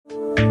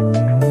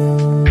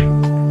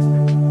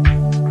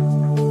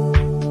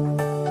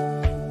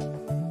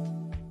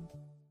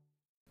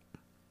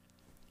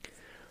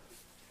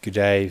Good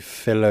day,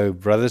 fellow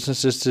brothers and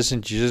sisters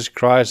in Jesus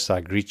Christ.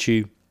 I greet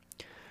you.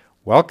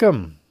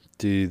 Welcome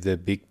to the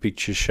Big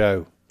Picture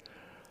Show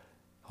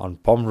on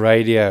POM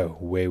Radio,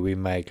 where we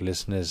make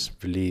listeners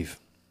believe.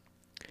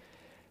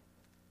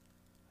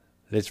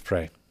 Let's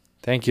pray.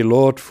 Thank you,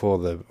 Lord, for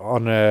the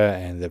honor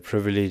and the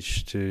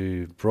privilege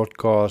to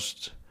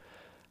broadcast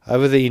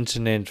over the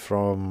internet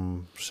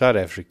from South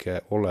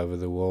Africa, all over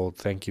the world.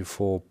 Thank you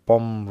for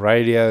POM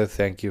Radio.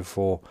 Thank you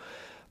for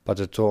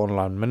Patato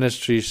Online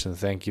Ministries, and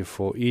thank you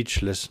for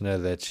each listener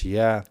that's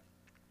here.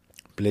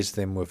 Bless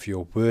them with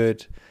your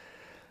word.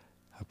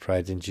 I pray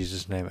it in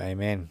Jesus' name.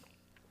 Amen.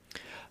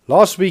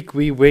 Last week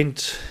we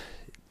went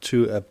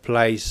to a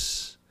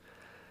place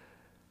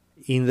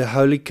in the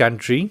Holy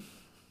Country.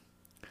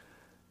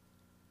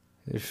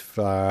 If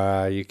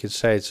you could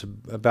say it's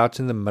about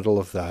in the middle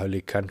of the Holy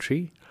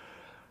Country.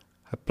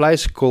 A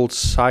place called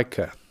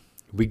Shechem.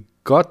 We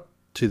got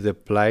to the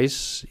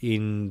place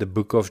in the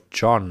book of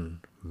John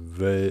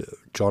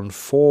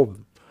 4,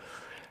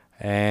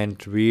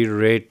 and we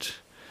read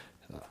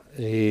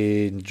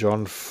in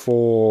John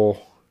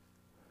 4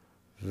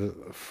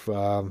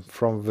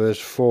 from verse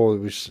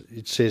 4,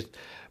 it says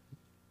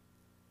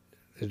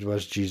it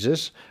was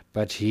Jesus,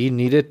 but he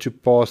needed to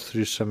pass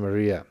through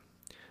Samaria.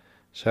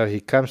 So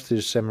he comes to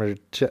a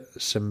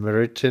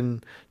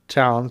Samaritan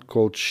town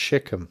called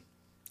Shechem,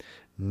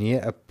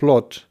 near a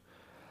plot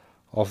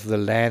of the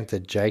land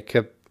that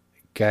Jacob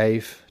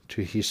gave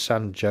to his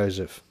son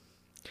Joseph.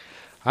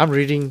 I'm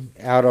reading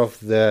out of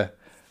the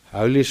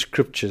Holy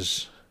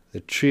Scriptures,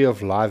 the Tree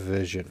of Life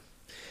version.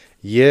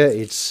 Here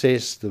it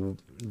says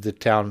the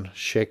town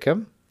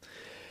Shechem.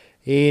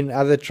 In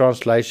other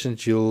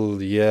translations, you'll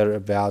hear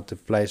about a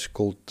place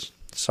called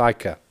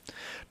Shechem.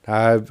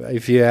 Now,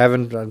 if you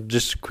haven't, I'm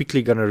just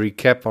quickly going to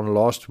recap on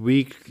last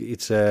week.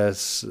 It's a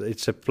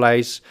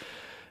place.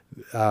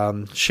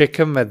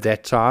 Shechem at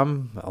that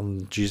time,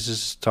 on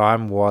Jesus'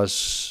 time,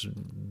 was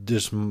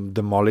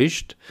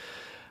demolished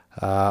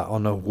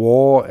on a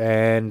war,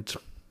 and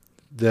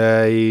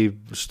they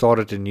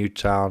started a new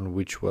town,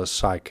 which was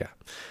Shechem.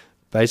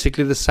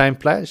 Basically the same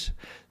place.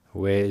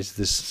 Where is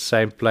this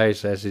same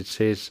place, as it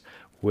says,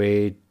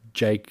 where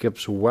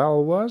Jacob's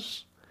well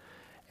was,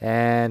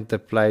 and the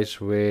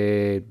place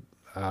where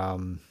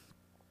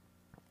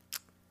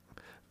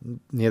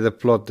near the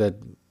plot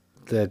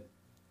that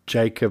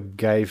Jacob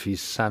gave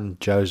his son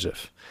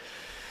Joseph.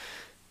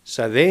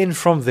 So then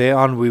from there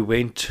on we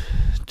went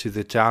to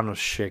the town of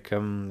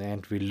Shechem,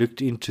 and we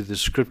looked into the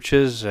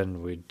scriptures,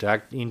 and we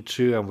dug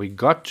into, and we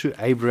got to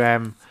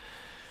Abraham.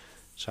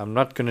 So I'm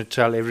not going to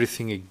tell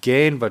everything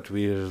again, but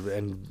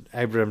and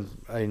Abraham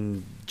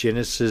in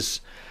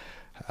Genesis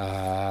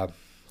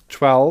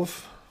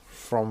 12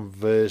 from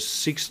verse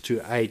 6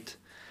 to 8,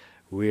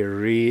 we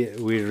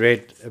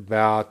read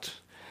about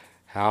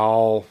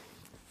how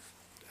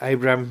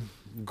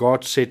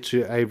God said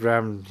to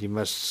Abraham, he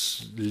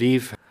must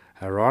leave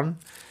Haran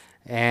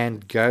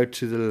and go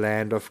to the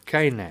land of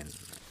Canaan.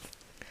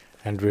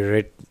 And we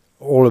read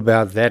all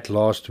about that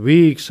last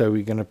week, so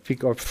we're going to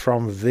pick up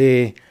from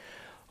there.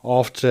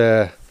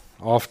 After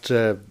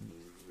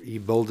he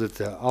built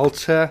the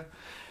altar,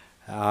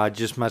 I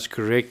just must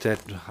correct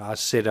that I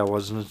said I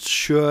wasn't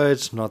sure.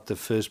 It's not the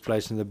first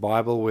place in the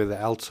Bible where the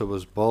altar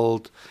was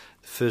built.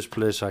 The first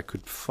place I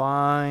could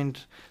find.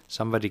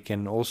 Somebody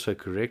can also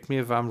correct me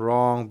if I'm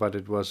wrong, but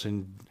it was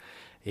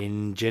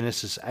in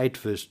Genesis 8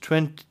 verse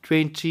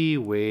 20,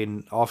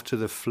 when after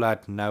the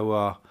flood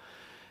Noah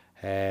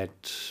had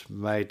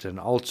made an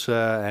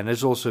altar, and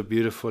it's also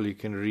beautiful. You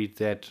can read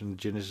that in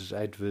Genesis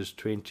 8 verse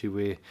 20,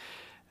 where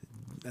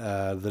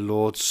the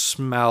Lord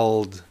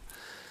smelled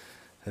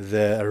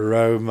the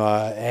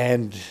aroma,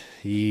 and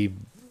he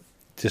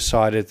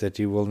decided that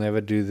he will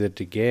never do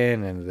that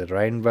again, and the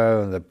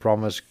rainbow and the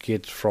promise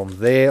gets from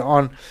there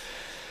on.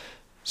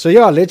 So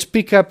let's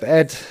pick up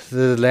at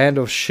the land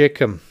of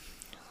Shechem.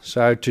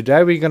 So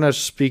today we're going to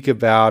speak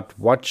about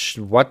what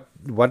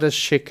does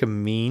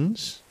Shechem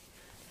means,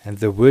 and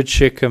the word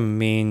Shechem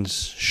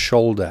means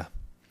shoulder.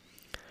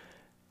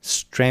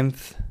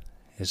 Strength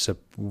is a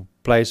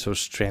place of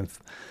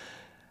strength.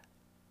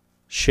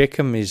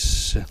 Shechem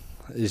is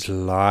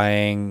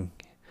lying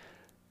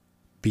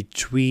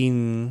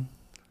between,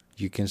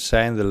 you can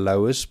say, in the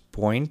lowest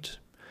point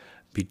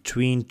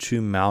between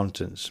two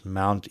mountains,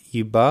 Mount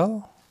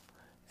Ebal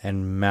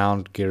and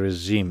Mount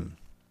Gerizim.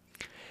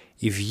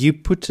 If you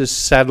put a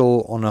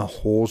saddle on a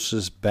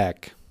horse's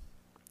back,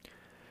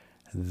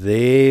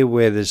 there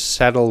where the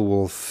saddle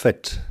will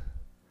fit,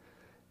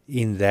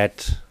 in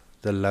that,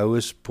 the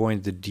lowest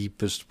point, the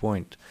deepest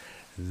point,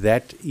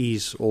 that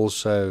is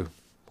also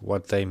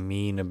what they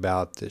mean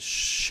about the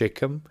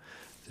Shechem,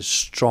 the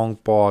strong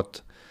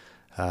part.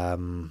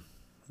 And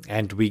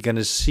we're going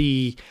to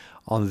see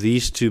on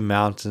these two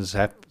mountains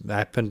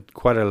happened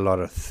quite a lot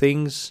of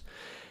things.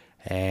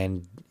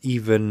 And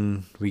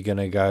even we're going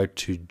to go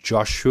to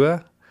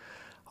Joshua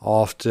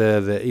after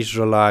the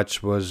Israelites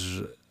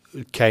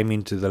came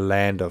into the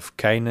land of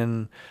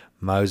Canaan.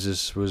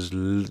 Moses was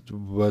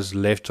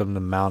left on the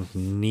Mount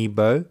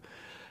Nebo.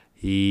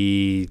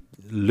 He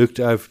looked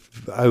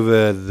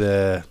over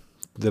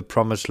the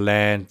promised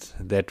land.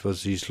 That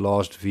was his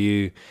last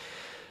view.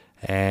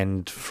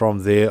 And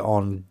from there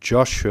on,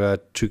 Joshua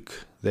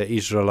took the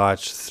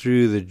Israelites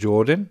through the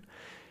Jordan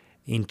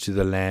into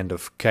the land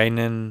of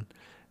Canaan.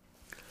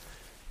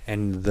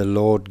 And the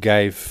Lord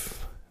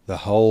gave the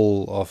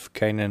whole of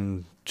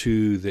Canaan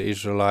to the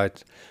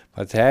Israelites.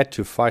 But they had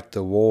to fight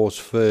the wars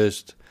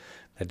first.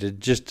 That it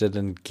just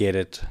didn't get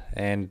it.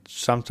 And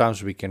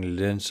sometimes we can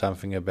learn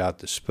something about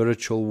the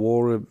spiritual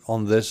war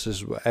on this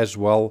as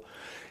well.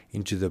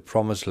 Into the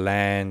promised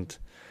land.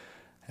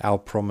 Our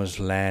promised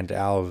land.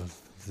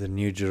 The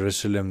New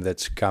Jerusalem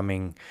that's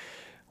coming.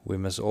 We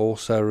must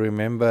also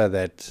remember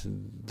that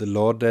the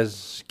Lord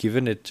has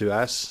given it to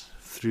us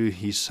through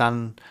His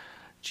Son,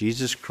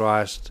 Jesus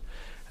Christ,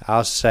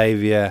 our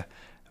Savior.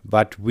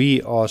 But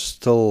we are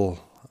still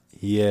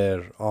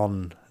here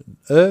on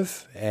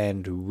earth,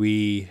 and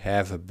we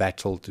have a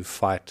battle to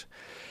fight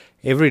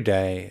every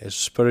day, a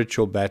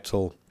spiritual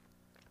battle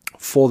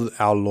for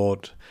our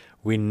Lord.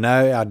 We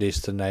know our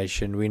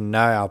destination, we know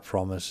our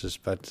promises,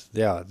 but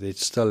there's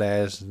still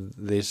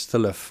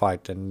a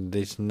fight, and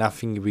there's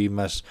nothing we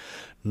must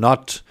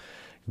not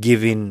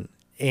give in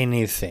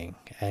anything.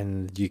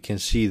 And you can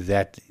see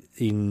that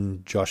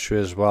in Joshua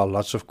as well.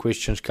 Lots of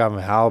questions come,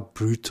 how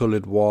brutal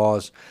it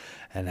was,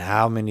 and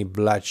how many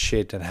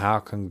bloodshed, and how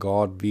can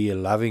God be a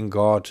loving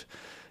God,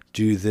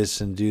 do this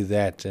and do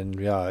that. And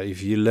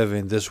if you live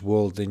in this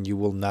world, then you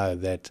will know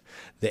that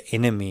the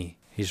enemy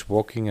is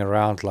walking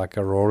around like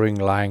a roaring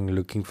lion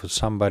looking for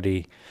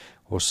somebody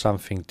or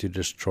something to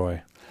destroy.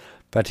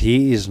 But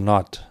he is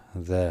not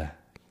the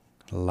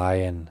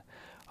Lion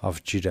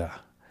of Judah.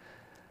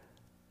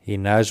 He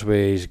knows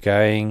where he's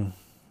going,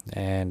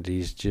 and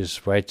he's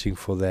just waiting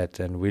for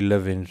that. And we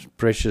live in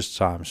precious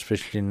times,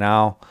 especially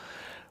now.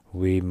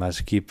 We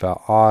must keep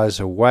our eyes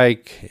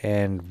awake,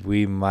 and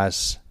we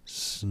must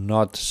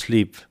not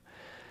sleep.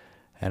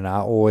 And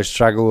I always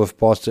struggle with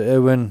Pastor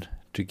Erwin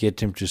to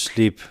get him to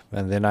sleep.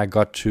 And then I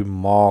got to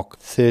Mark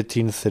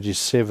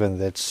 13:37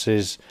 that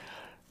says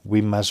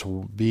we must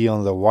be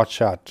on the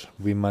watch out.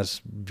 We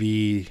must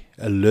be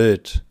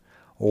alert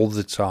all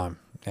the time.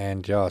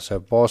 And so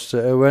Pastor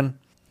Erwin,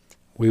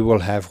 we will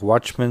have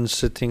watchmen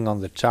sitting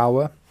on the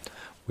tower.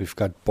 We've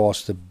got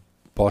Pastor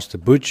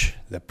Butch,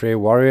 the prayer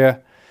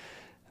warrior,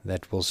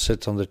 that will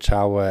sit on the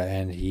tower,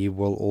 and he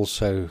will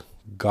also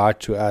guide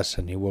to us,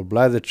 and he will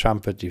blow the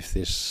trumpet if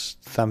there's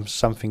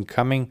something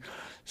coming,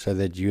 so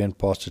that you and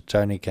Pastor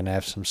Tony can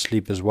have some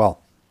sleep as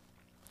well.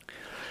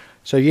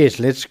 So yes,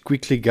 let's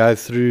quickly go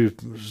through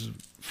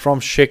from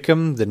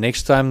Shechem. The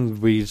next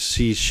time we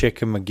see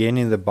Shechem again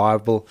in the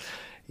Bible,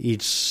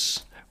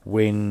 it's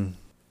when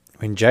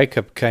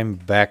Jacob came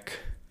back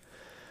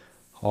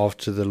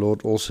after the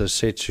Lord also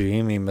said to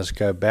him he must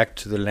go back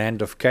to the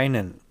land of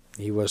Canaan.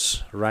 He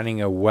was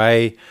running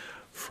away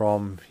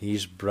from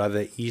his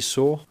brother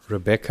Esau.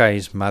 Rebekah,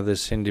 his mother,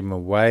 sent him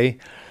away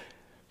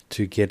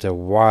to get a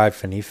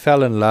wife, and he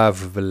fell in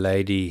love with a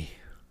lady.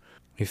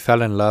 He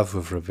fell in love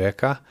with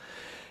Rebekah,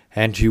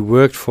 and he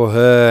worked for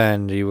her,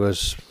 and he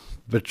was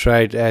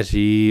betrayed, as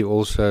he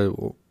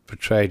also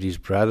betrayed his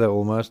brother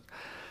almost,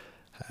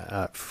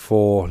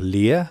 for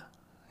Leah,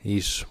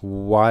 his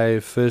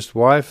first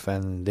wife.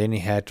 And then he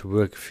had to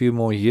work a few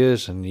more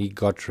years, and he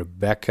got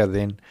Rebekah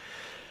then.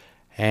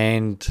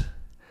 And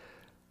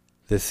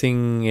the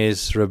thing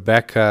is,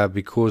 Rebekah,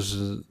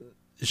 because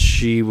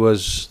she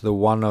was the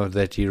one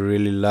that he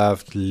really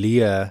loved,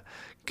 Leah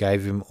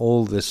gave him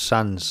all the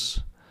sons,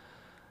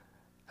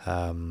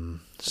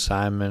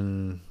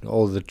 Simon,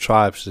 all the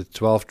tribes, the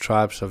 12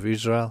 tribes of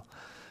Israel,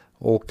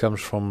 all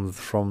comes from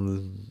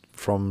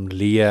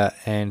Leah,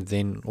 and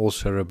then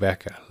also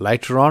Rebekah.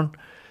 Later on,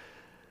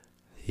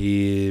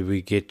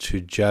 we get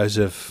to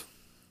Joseph,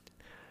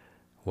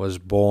 was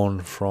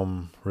born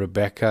from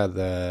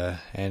Rebekah,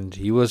 and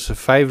he was a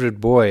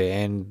favorite boy,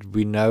 and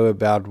we know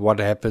about what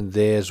happened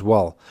there as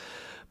well.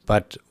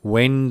 But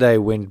when they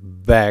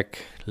went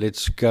back,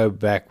 let's go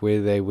back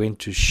where they went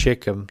to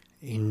Shechem.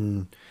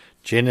 In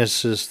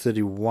Genesis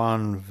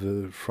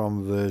 31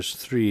 from verse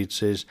 3, it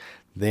says,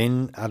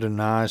 Then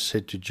Adonai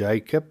said to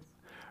Jacob,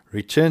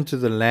 Return to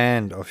the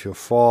land of your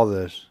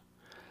fathers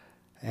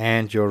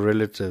and your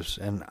relatives,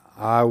 and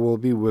I will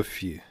be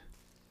with you.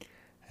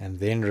 And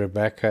then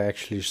Rebekah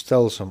actually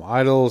stole some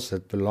idols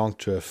that belonged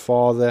to her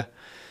father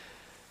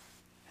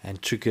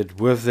and took it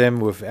with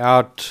them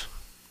without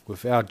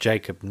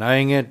Jacob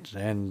knowing it.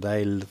 And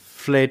they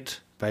fled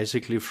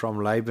basically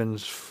from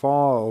Laban's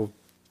far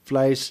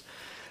place.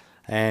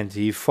 And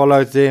he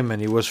followed them,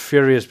 and he was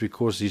furious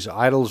because these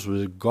idols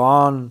were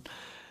gone.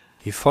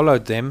 He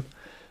followed them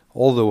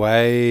all the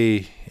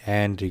way,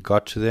 and he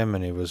got to them,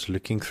 and he was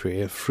looking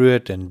through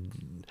it,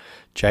 and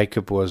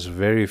Jacob was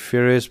very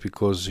furious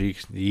because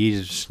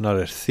he's not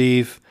a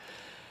thief,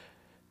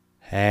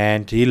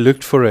 and he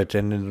looked for it.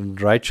 And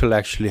Rachel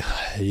actually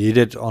hid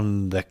it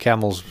on the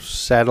camel's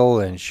saddle,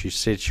 and she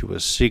said she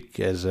was sick.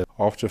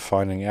 After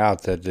finding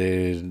out that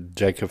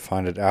Jacob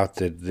found it out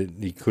that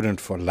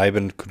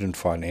Laban couldn't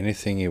find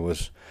anything, he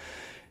was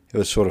he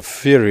was sort of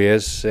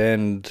furious,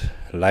 and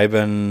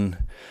Laban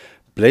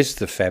blessed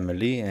the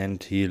family,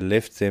 and he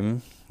left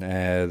them.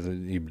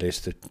 He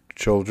blessed the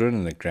children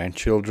and the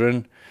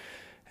grandchildren,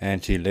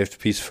 and he left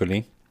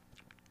peacefully.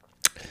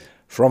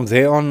 From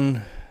there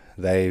on,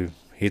 they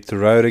hit the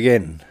road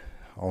again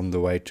on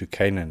the way to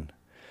Canaan.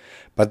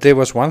 But there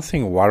was one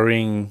thing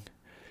worrying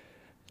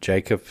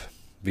Jacob,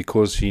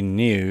 because he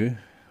knew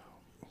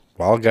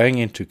while going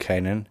into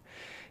Canaan,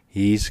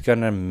 he's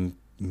going to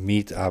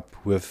meet up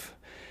with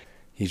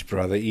his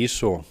brother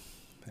Esau,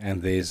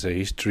 and there's a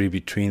history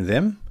between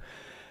them,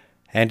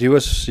 and he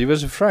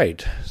was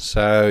afraid.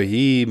 So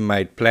he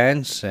made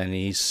plans, and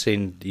he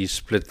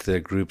split the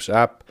groups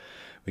up.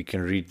 We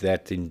can read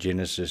that in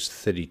Genesis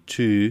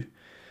 32.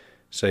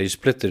 So he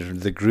split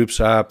the groups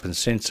up and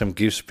sent some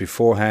gifts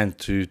beforehand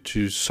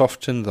to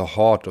soften the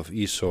heart of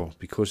Esau,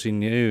 because he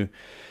knew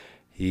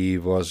he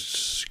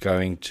was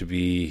going to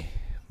be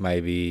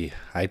maybe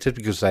hated,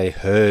 because they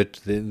heard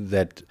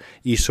that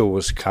Esau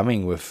was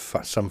coming with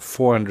some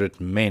 400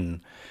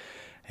 men,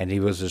 and he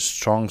was a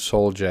strong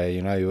soldier.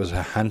 He was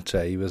a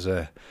hunter. He was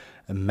a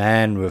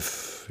man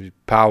with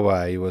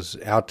power. He was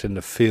out in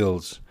the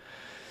fields.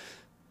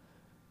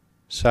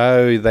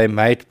 So they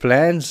made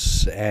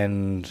plans,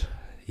 and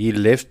he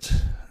left.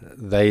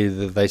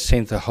 They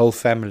sent the whole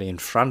family in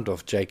front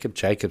of Jacob.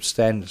 Jacob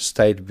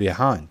stayed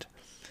behind.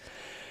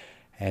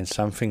 And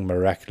something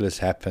miraculous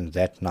happened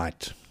that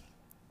night.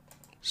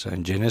 So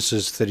in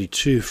Genesis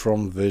 32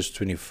 from verse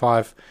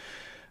 25,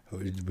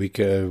 you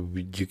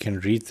can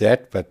read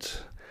that,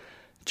 but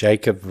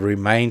Jacob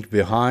remained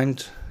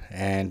behind,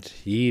 and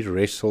he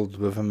wrestled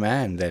with a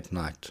man that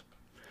night.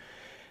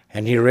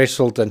 And he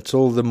wrestled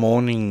until the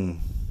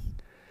morning.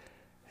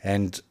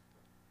 And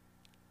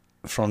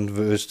from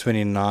verse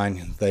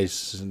 29,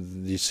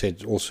 he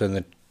said, also in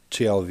the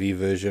TLV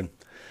version,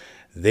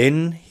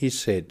 "Then he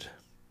said,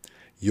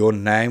 'Your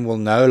name will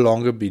no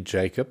longer be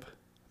Jacob,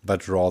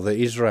 but rather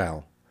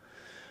Israel.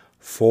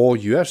 For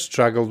you have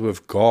struggled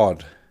with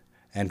God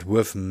and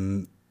with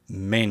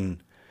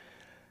men,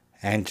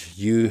 and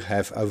you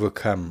have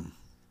overcome.'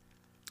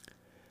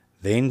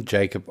 Then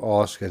Jacob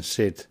asked and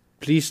said,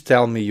 'Please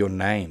tell me your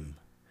name.'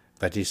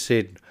 But he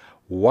said,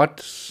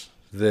 'What's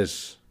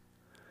this?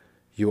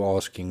 You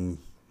asking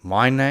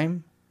my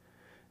name?'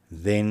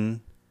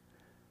 Then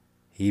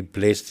he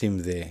blessed him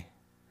there.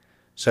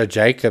 So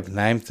Jacob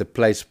named the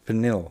place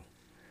Peniel,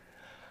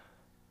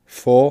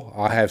 'For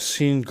I have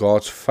seen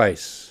God's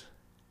face,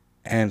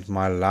 and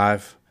my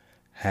life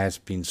has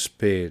been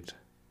spared.'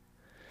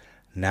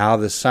 Now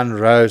the sun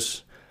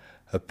rose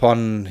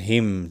upon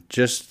him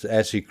just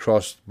as he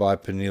crossed by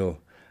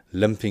Peniel,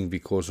 limping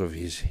because of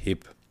his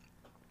hip.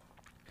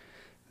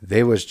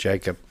 There was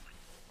Jacob,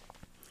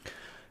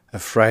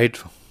 afraid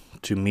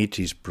to meet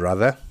his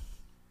brother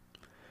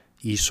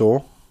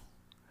Esau,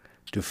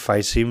 to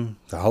face him,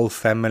 the whole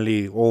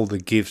family, all the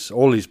gifts,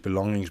 all his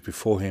belongings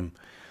before him,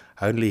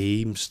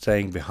 only him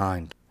staying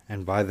behind.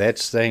 And by that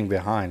staying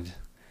behind,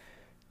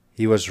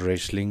 he was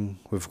wrestling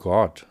with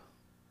God.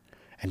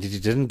 And he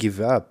didn't give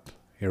up.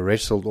 He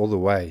wrestled all the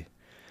way.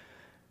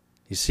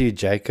 You see,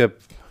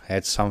 Jacob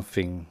had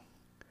something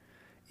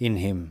in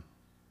him.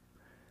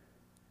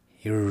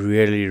 He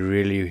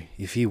really,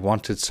 if he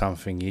wanted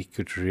something, he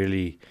could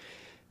really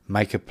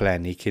make a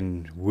plan. He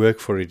can work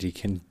for it. He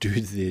can do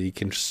it. He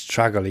can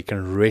struggle. He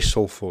can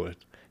wrestle for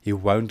it. He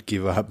won't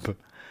give up.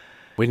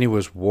 When he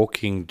was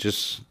walking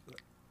just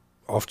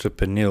after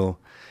Peniel,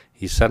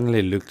 he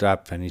suddenly looked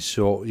up and he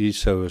saw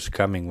Esau was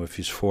coming with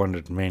his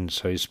 400 men.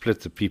 So he split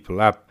the people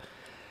up.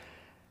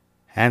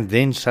 And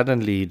then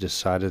suddenly he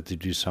decided to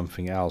do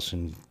something else.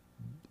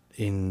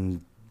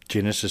 In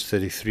Genesis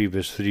 33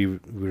 verse 3 we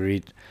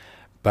read,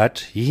 "But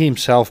he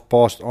himself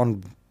passed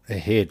on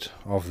ahead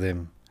of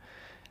them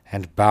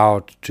and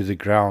bowed to the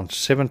ground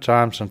 7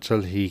 times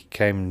until he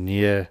came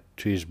near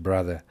to his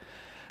brother.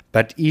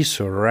 But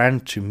Esau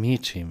ran to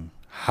meet him,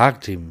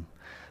 hugged him,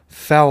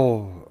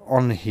 fell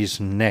on his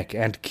neck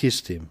and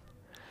kissed him,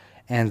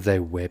 and they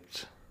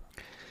wept.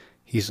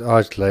 His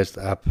eyes glazed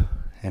up,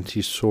 and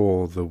he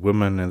saw the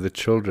women and the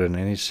children,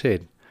 and he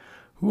said,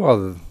 'Who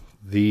are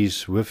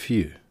these with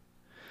you?'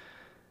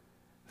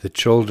 'The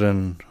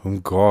children whom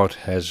God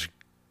has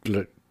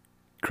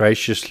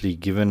graciously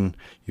given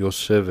your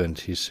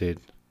servant,' he said.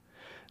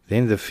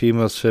 Then the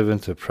female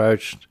servant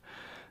approached,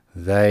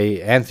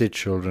 they and their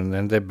children,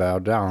 and they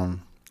bowed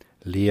down.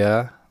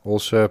 Leah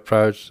also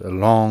approached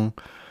along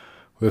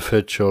with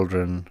her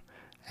children,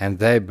 and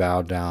they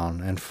bowed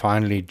down. And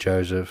finally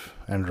Joseph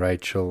and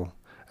Rachel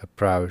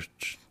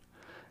approached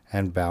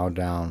and bowed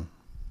down.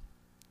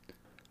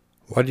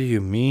 'What do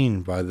you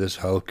mean by this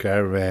whole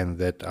caravan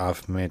that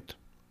I've met?'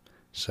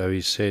 So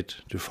he said,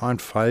 'To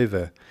find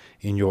favor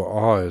in your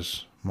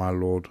eyes, my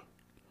lord.'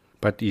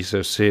 But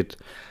Esau said,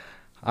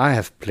 'I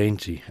have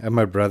plenty, and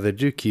my brother,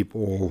 do keep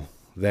all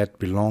that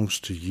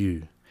belongs to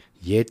you.'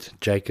 Yet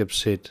Jacob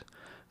said,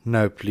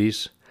 'No,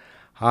 please,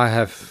 I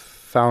have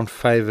found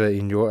favor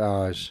in your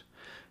eyes.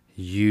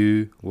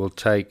 You will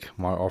take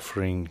my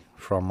offering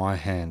from my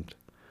hand.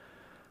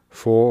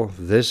 For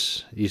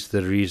this is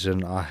the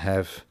reason I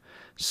have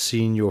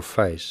seen your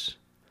face.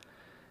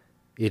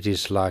 It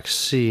is like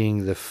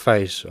seeing the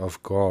face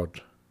of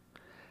God,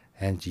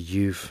 and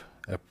you've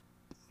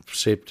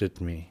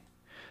accepted me.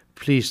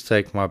 Please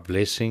take my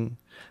blessing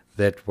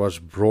that was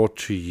brought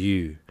to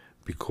you,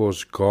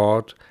 because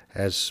God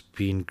has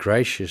been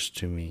gracious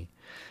to me,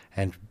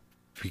 and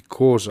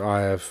because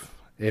I have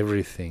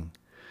everything.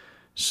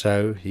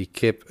 So he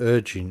kept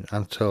urging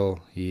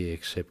until he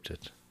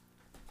accepted.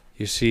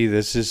 You see,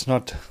 this is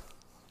not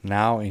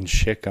now in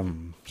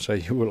Shechem. So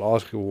you will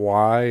ask,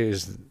 why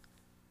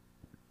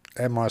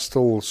am I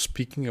still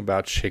speaking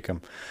about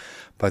Shechem?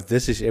 But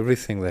this is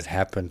everything that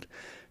happened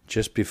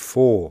just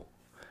before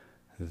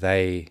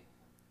they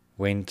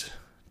went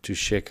to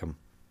Shechem.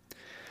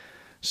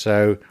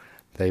 So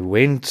they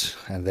went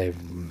and they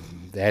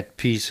had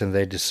peace, and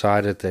they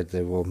decided that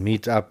they will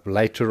meet up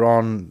later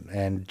on.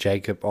 And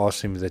Jacob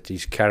asked him that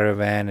his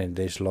caravan, and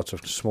there's lots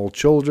of small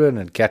children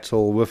and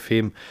cattle with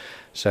him,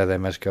 so they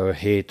must go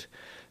ahead.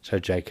 So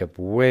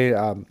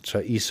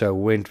Esau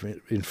went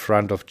in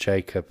front of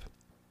Jacob,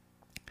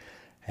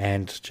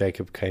 and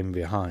Jacob came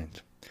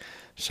behind.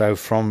 So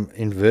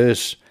in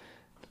verse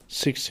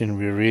 16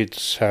 we read,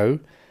 So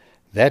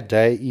that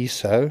day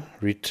Esau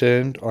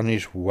returned on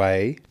his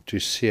way to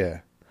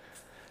Seir,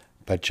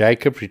 but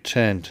Jacob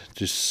returned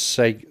to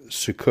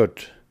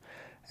Sukkot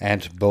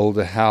and built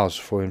a house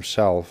for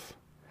himself,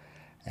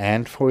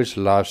 and for his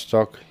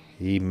livestock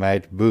he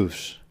made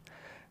booths.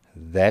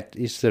 That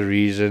is the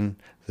reason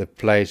the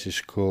place is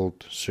called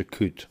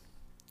Sukkot.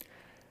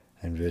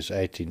 And verse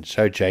 18,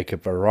 So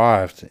Jacob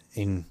arrived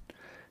in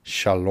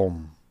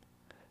Shalom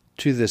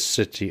to the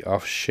city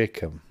of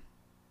Shechem,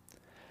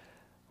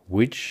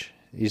 which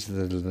is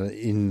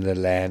in the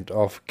land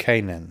of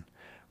Canaan,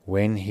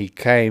 when he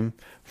came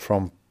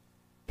from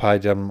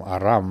Padam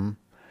Aram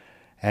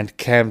and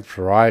camped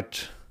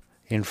right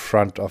in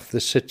front of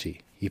the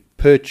city. He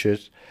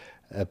purchased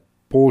a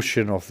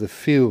portion of the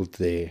field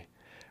there,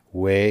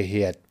 where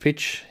he had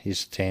pitched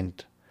his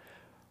tent,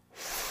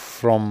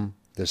 from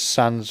the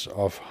sons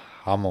of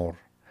Hamor,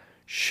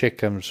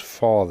 Shechem's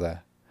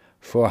father,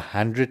 for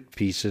 100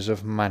 pieces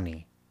of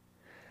money.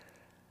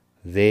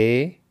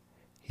 There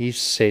he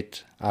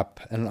set up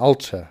an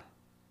altar,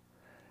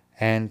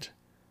 and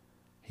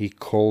he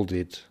called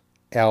it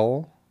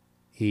El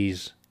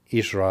is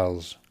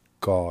Israel's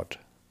God.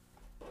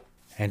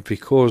 And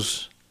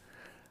because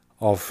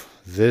of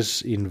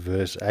this, in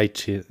verse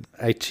 18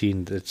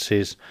 it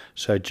says,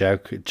 So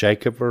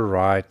Jacob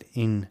arrived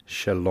in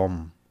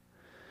Shalom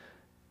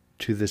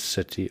to the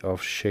city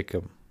of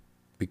Shechem.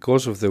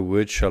 Because of the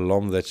word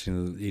Shalom that's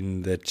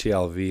in the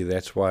TLV,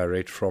 that's why I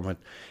read from it.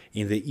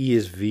 In the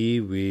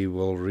ESV we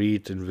will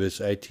read in verse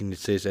 18, it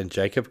says, And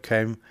Jacob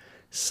came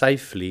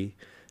safely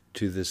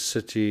to the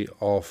city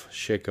of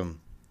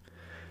Shechem.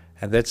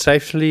 And that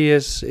safely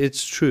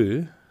it's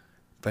true,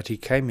 but he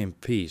came in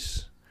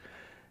peace,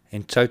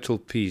 in total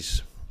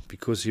peace,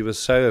 because he was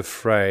so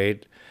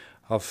afraid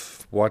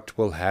of what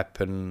will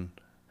happen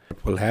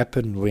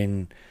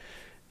when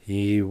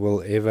he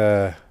will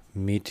ever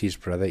meet his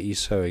brother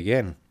Esau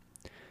again.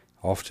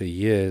 After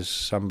years,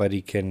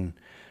 somebody can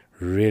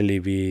really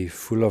be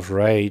full of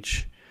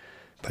rage,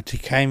 but he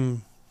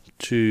came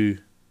to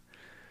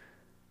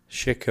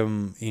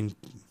Shechem in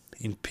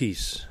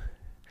peace.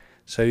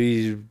 So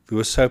he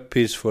was so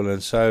peaceful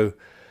and so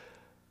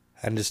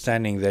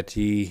understanding that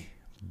he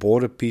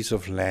bought a piece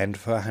of land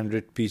for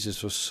 100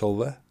 pieces of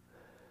silver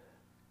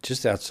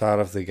just outside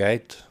of the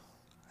gate,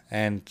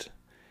 and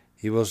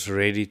he was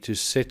ready to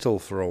settle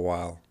for a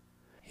while.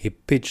 He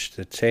pitched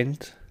a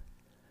tent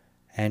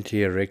and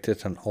he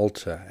erected an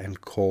altar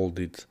and called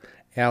it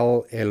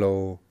El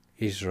Elo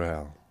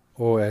Israel.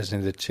 Or as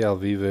in the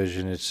TLV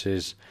version it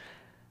says,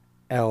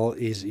 El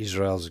is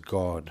Israel's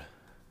God.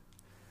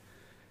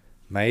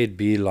 May it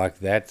be like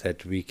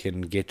that we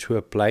can get to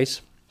a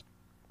place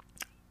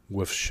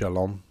with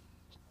Shalom,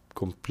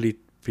 complete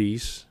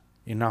peace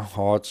in our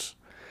hearts,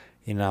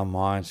 in our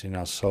minds, in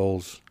our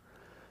souls,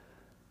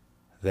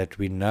 that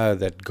we know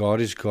that God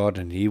is God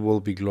and He will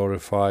be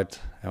glorified,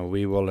 and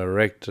we will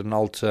erect an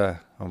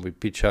altar and we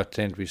pitch our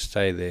tent, we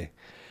stay there.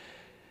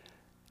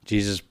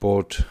 Jesus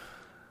bought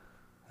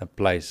a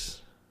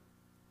place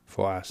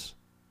for us,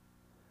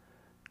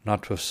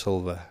 not with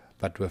silver,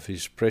 but with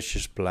His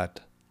precious blood.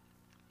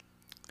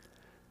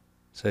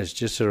 So it's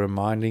just a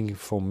reminding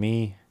for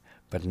me,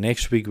 but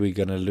next week we're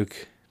going to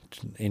look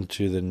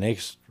into the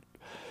next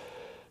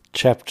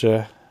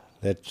chapter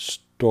that's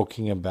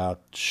talking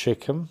about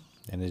Shechem,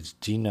 and it's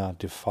Dinah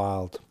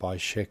defiled by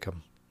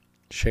Shechem.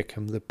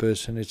 Shechem, the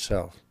person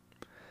itself.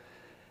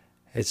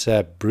 It's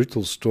a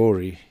brutal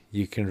story.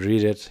 You can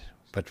read it,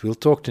 but we'll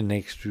talk to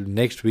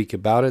next week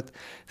about it.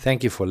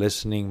 Thank you for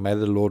listening. May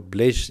the Lord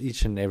bless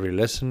each and every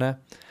listener.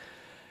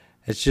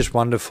 It's just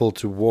wonderful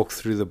to walk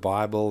through the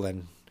Bible,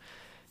 and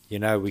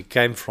we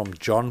came from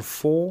John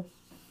 4,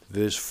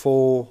 verse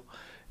 4,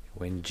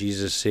 when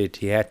Jesus said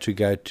he had to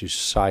go to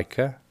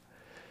Sychar,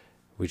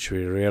 which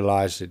we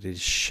realized it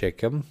is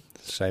Shechem,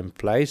 same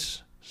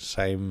place,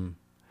 same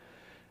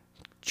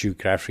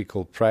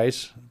geographical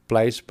place,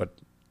 but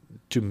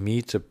to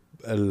meet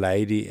a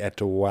lady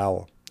at a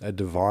well, a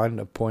divine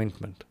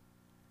appointment.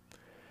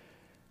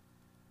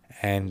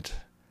 And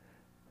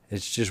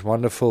it's just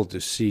wonderful to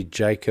see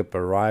Jacob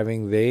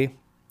arriving there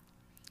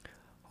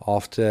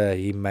after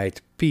he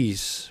made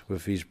peace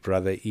with his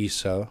brother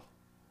Esau.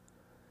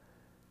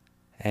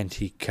 And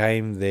he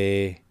came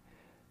there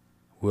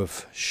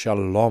with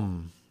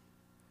shalom,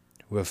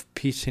 with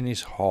peace in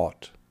his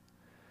heart.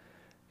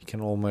 You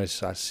can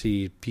almost, I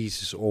see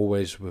peace is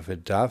always with a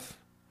dove.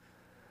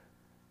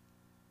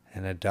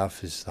 And a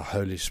dove is the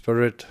Holy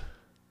Spirit.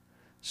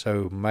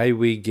 So may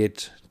we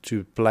get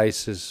to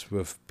places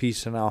with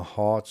peace in our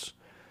hearts.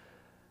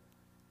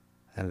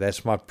 And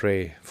that's my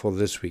prayer for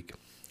this week.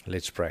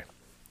 Let's pray.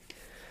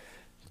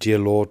 Dear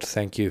Lord,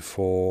 thank you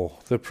for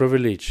the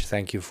privilege.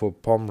 Thank you for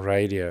POM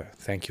Radio.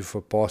 Thank you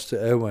for Pastor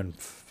Erwin.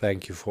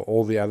 Thank you for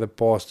all the other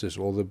pastors,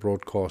 all the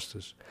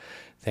broadcasters.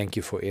 Thank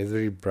you for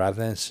every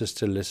brother and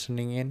sister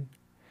listening in.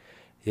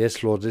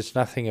 Yes, Lord, it's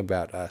nothing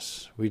about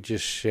us. We're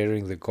just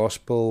sharing the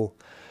gospel,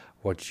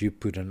 what you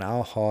put in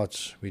our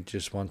hearts. We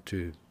just want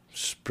to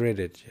spread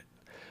it.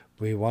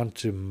 We want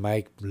to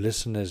make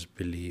listeners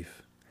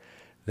believe.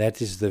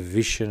 That is the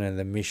vision and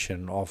the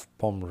mission of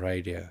POM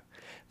Radio.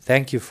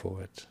 Thank you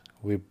for it.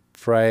 We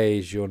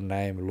praise your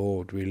name,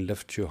 Lord. We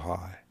lift you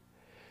high.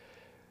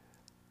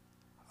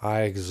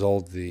 I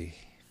exalt thee.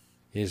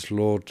 Yes,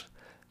 Lord,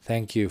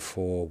 thank you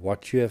for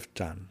what you have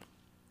done.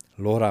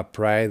 Lord, I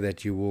pray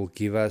that you will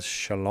give us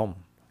shalom.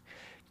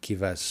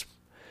 Give us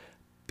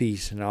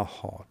peace in our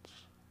hearts.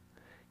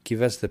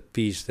 Give us the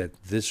peace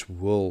that this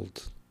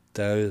world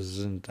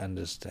doesn't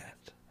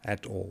understand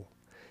at all,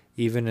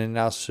 even in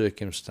our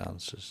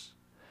circumstances.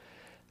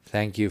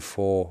 Thank you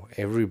for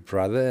every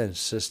brother and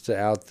sister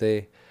out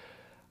there.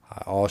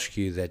 I ask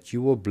you that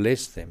you will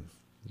bless them,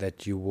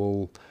 that you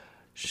will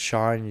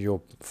shine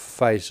your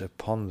face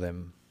upon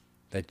them,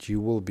 that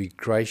you will be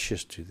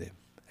gracious to them,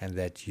 and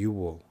that you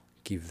will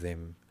give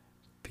them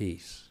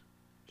peace.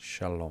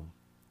 Shalom.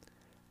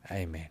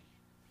 Amen.